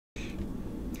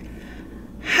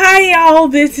Hi y'all,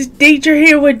 this is Deidra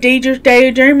here with Deidra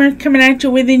Daydreamer coming at you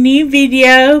with a new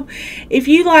video. If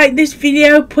you like this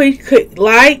video, please click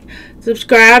like,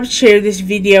 subscribe, share this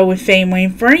video with family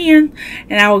and friends,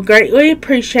 and I would greatly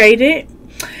appreciate it.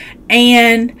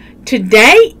 And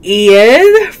today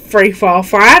is Frawl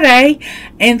Friday,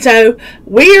 and so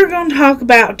we are going to talk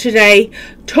about today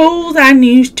tools I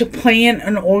use to plan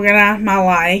and organize my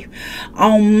life.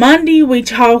 On Monday we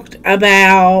talked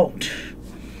about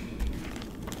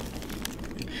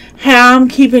how I'm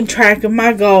keeping track of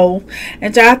my goals,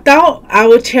 and so I thought I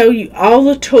would tell you all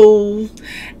the tools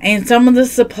and some of the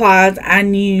supplies I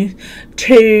use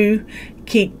to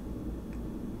keep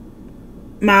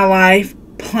my life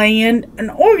planned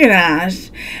and organized.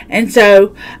 And so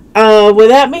with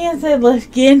that being said, let's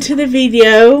get into the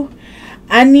video.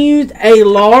 I use a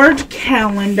large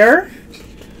calendar,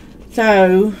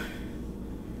 so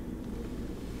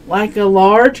like a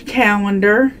large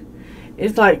calendar.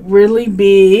 It's like really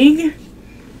big,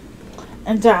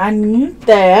 and so I need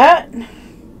that.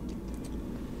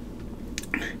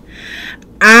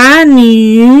 I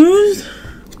use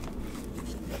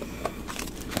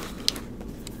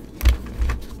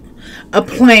a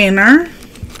planner.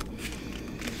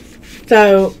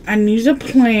 So I use a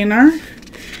planner,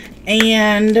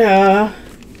 and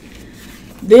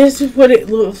this is what it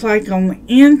looks like on the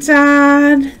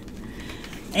inside,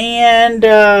 and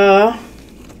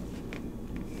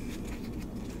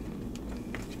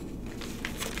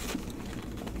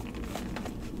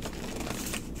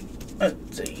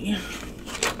let's see.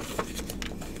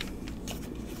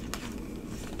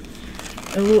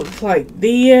 It looks like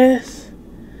this.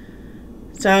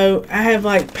 So I have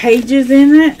like pages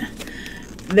in it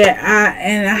that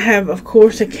I have, of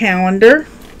course, a calendar.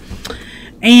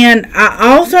 And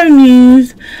I also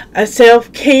use a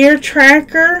self-care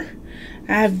tracker.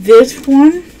 I have this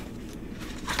one.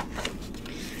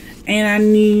 And I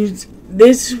use,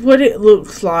 this is what it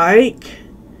looks like.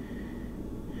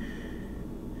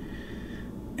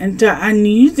 And so I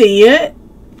use it.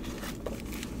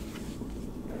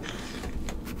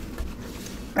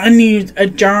 I use a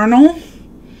journal.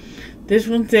 This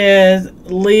one says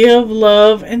Live,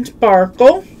 Love, and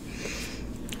Sparkle.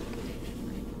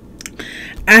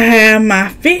 I have my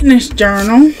fitness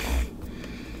journal.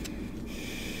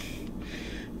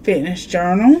 Fitness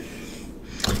journal.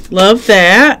 Love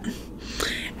that.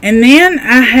 And then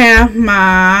I have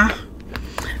my,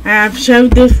 I've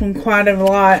showed this one quite a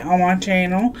lot on my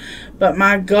channel, but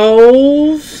my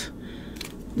goals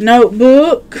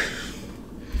notebook,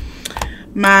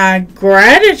 my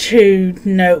gratitude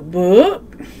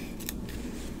notebook,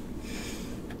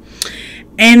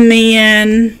 and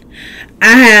then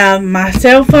I have my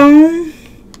cell phone.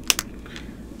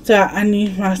 So I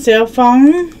use my cell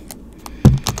phone,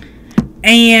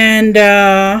 and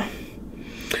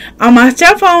on my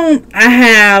cell phone I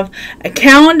have a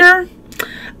calendar,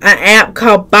 an app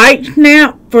called Bite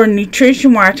Snap for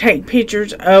nutrition, where I take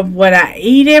pictures of what I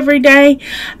eat every day.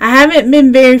 I haven't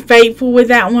been very faithful with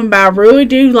that one, but I really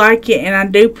do like it, and I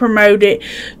do promote it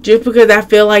just because I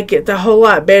feel like it's a whole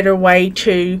lot better way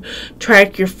to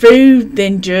track your food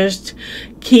than just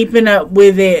keeping up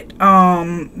with it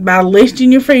by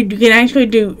listing your food. You can actually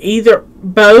do either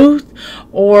both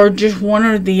or just one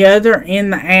or the other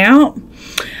in the app.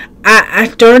 I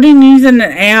started using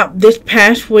an app this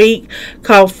past week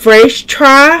called Fresh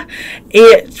Try.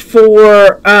 It's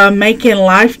for making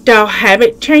lifestyle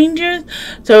habit changes.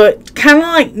 So it's kind of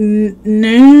like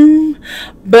Noom,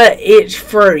 but it's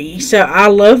free. So I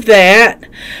love that.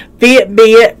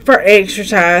 Fitbit for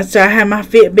exercise. So I have my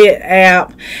Fitbit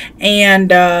app,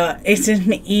 and it sends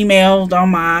me emails on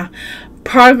my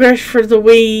progress for the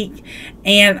week,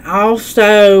 and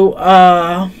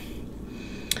also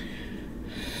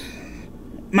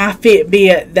my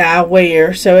Fitbit that I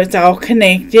wear, so it's all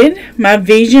connected. My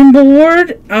vision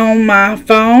board on my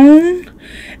phone,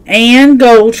 and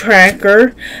goal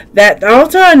tracker. That's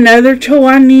also another tool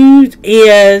I use,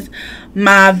 is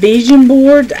my vision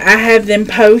boards. I have them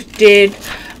posted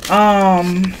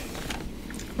on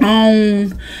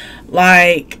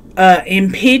like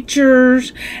in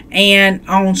pictures and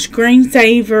on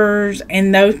screensavers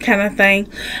and those kind of things.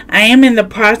 I am in the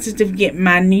process of getting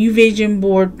my new vision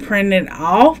board printed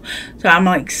off, so I'm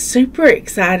like super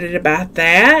excited about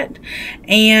that.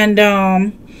 And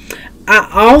I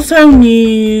also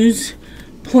use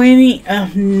plenty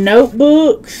of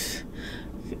notebooks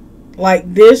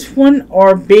like this one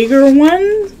or bigger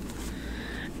ones,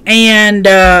 and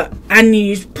I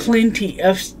use plenty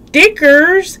of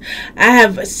stickers. I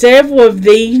have several of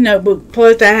these notebooks,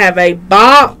 plus I have a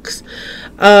box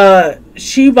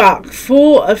shoebox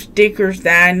full of stickers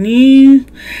that I use.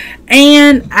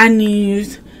 And I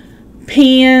use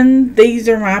pens. These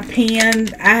are my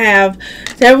pens. I have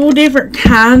several different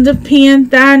kinds of pens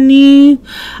that I use.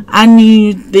 I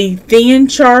use the thin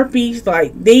Sharpies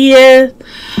like this.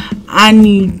 I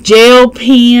use gel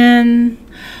pens.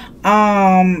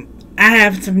 I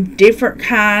have some different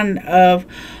kind of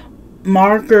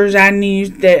markers I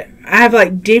use that I have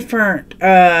like different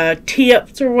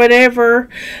tips or whatever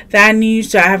that I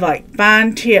use. So I have like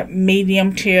fine tip,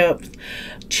 medium tips,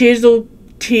 chisel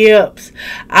tips.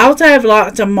 I also have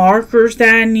lots of markers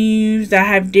that I use. I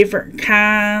have different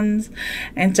kinds,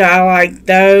 and so I like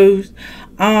those.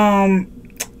 I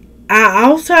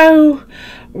also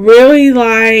really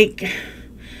like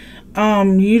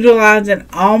utilizing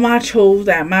all my tools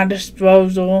at my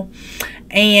disposal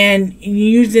and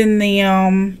using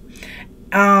them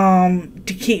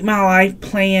to keep my life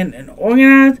planned and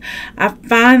organized. I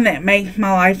find that makes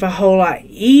my life a whole lot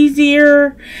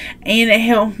easier, and it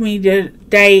helps me to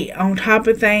stay on top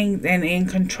of things and in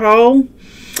control.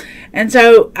 And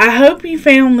so I hope you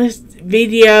found this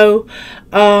video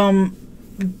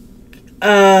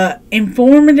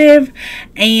informative,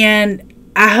 and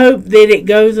I hope that it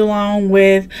goes along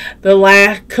with the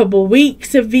last couple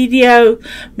weeks of video,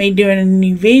 me doing a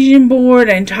new vision board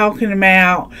and talking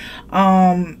about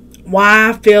why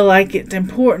I feel like it's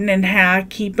important and how I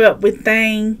keep up with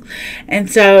things.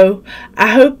 And so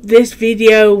I hope this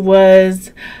video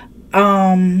was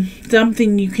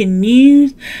something you can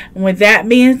use. And with that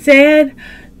being said,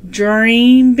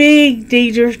 dream big,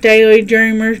 Deidre's Daily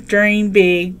Dreamers. Dream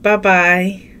big. Bye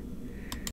bye.